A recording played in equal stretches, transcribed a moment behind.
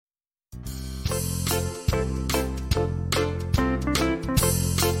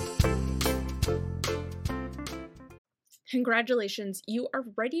Congratulations, you are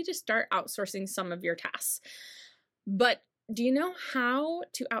ready to start outsourcing some of your tasks. But do you know how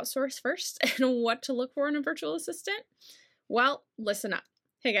to outsource first and what to look for in a virtual assistant? Well, listen up.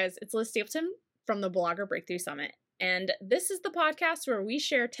 Hey guys, it's Liz Stapleton from the Blogger Breakthrough Summit. And this is the podcast where we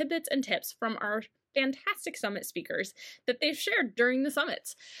share tidbits and tips from our fantastic summit speakers that they've shared during the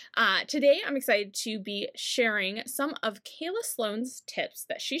summits. Today, I'm excited to be sharing some of Kayla Sloan's tips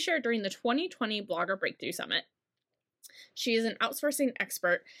that she shared during the 2020 Blogger Breakthrough Summit. She is an outsourcing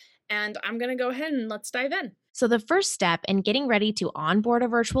expert, and I'm going to go ahead and let's dive in. So the first step in getting ready to onboard a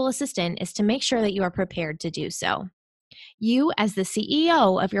virtual assistant is to make sure that you are prepared to do so. You, as the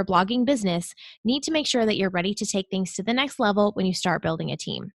CEO of your blogging business, need to make sure that you're ready to take things to the next level when you start building a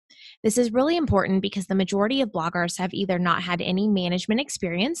team. This is really important because the majority of bloggers have either not had any management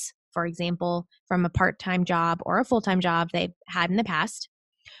experience, for example, from a part-time job or a full-time job they've had in the past,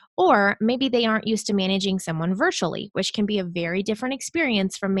 or maybe they aren't used to managing someone virtually, which can be a very different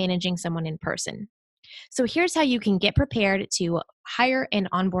experience from managing someone in person. So here's how you can get prepared to hire and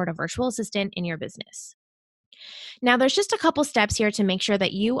onboard a virtual assistant in your business. Now, there's just a couple steps here to make sure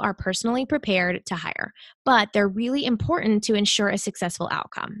that you are personally prepared to hire, but they're really important to ensure a successful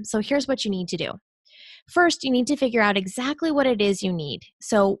outcome. So here's what you need to do. First, you need to figure out exactly what it is you need.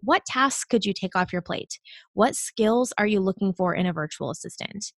 So what tasks could you take off your plate? What skills are you looking for in a virtual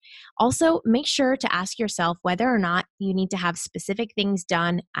assistant? Also, make sure to ask yourself whether or not you need to have specific things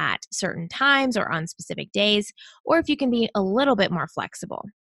done at certain times or on specific days, or if you can be a little bit more flexible.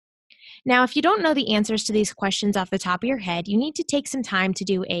 Now, if you don't know the answers to these questions off the top of your head, you need to take some time to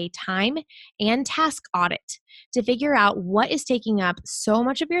do a time and task audit to figure out what is taking up so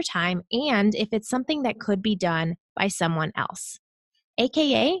much of your time and if it's something that could be done by someone else.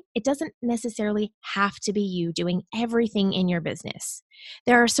 AKA, it doesn't necessarily have to be you doing everything in your business.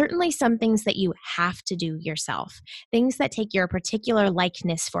 There are certainly some things that you have to do yourself, things that take your particular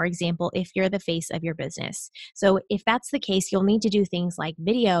likeness, for example, if you're the face of your business. So if that's the case, you'll need to do things like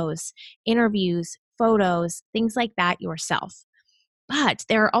videos, interviews, photos, things like that yourself. But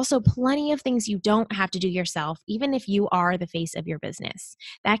there are also plenty of things you don't have to do yourself, even if you are the face of your business.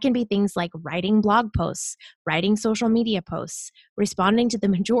 That can be things like writing blog posts, writing social media posts, responding to the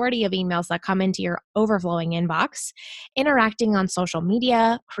majority of emails that come into your overflowing inbox, interacting on social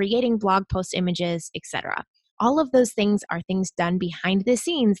media, creating blog post images, etc. All of those things are things done behind the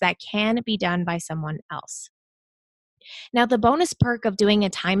scenes that can be done by someone else. Now, the bonus perk of doing a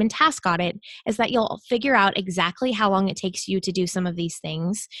time and task audit is that you'll figure out exactly how long it takes you to do some of these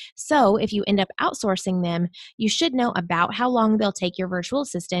things. So if you end up outsourcing them, you should know about how long they'll take your virtual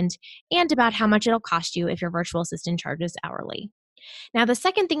assistant and about how much it'll cost you if your virtual assistant charges hourly. Now, the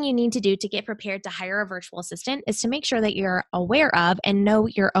second thing you need to do to get prepared to hire a virtual assistant is to make sure that you're aware of and know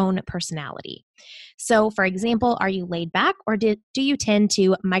your own personality. So, for example, are you laid back or do you tend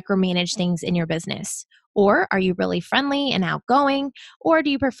to micromanage things in your business? Or are you really friendly and outgoing, or do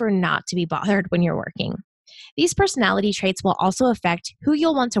you prefer not to be bothered when you're working? These personality traits will also affect who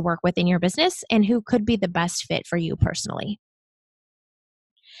you'll want to work with in your business and who could be the best fit for you personally.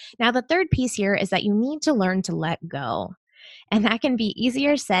 Now, the third piece here is that you need to learn to let go. And that can be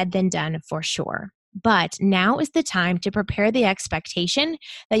easier said than done for sure. But now is the time to prepare the expectation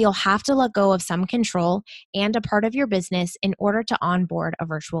that you'll have to let go of some control and a part of your business in order to onboard a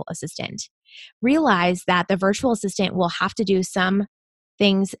virtual assistant. Realize that the virtual assistant will have to do some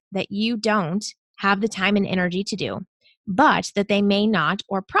things that you don't have the time and energy to do, but that they may not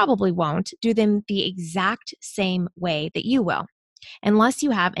or probably won't do them the exact same way that you will, unless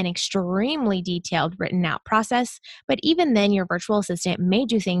you have an extremely detailed written out process. But even then, your virtual assistant may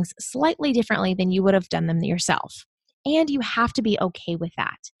do things slightly differently than you would have done them yourself. And you have to be okay with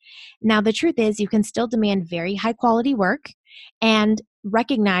that. Now, the truth is you can still demand very high quality work and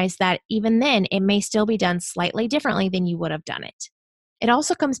recognize that even then it may still be done slightly differently than you would have done it. It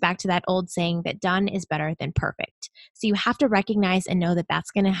also comes back to that old saying that done is better than perfect. So you have to recognize and know that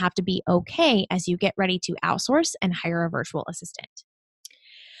that's going to have to be okay as you get ready to outsource and hire a virtual assistant.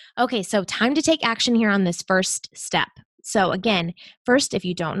 Okay, so time to take action here on this first step. So again, first, if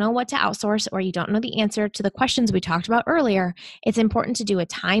you don't know what to outsource or you don't know the answer to the questions we talked about earlier, it's important to do a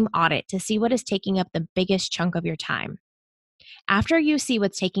time audit to see what is taking up the biggest chunk of your time. After you see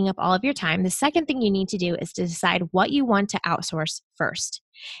what's taking up all of your time, the second thing you need to do is to decide what you want to outsource first.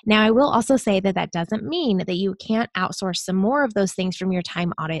 Now, I will also say that that doesn't mean that you can't outsource some more of those things from your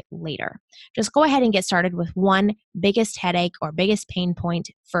time audit later. Just go ahead and get started with one biggest headache or biggest pain point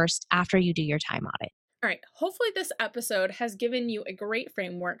first after you do your time audit. All right, hopefully this episode has given you a great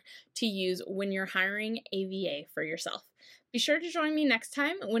framework to use when you're hiring a VA for yourself. Be sure to join me next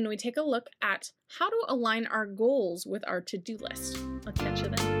time when we take a look at how to align our goals with our to-do list. I'll catch you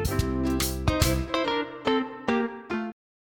then.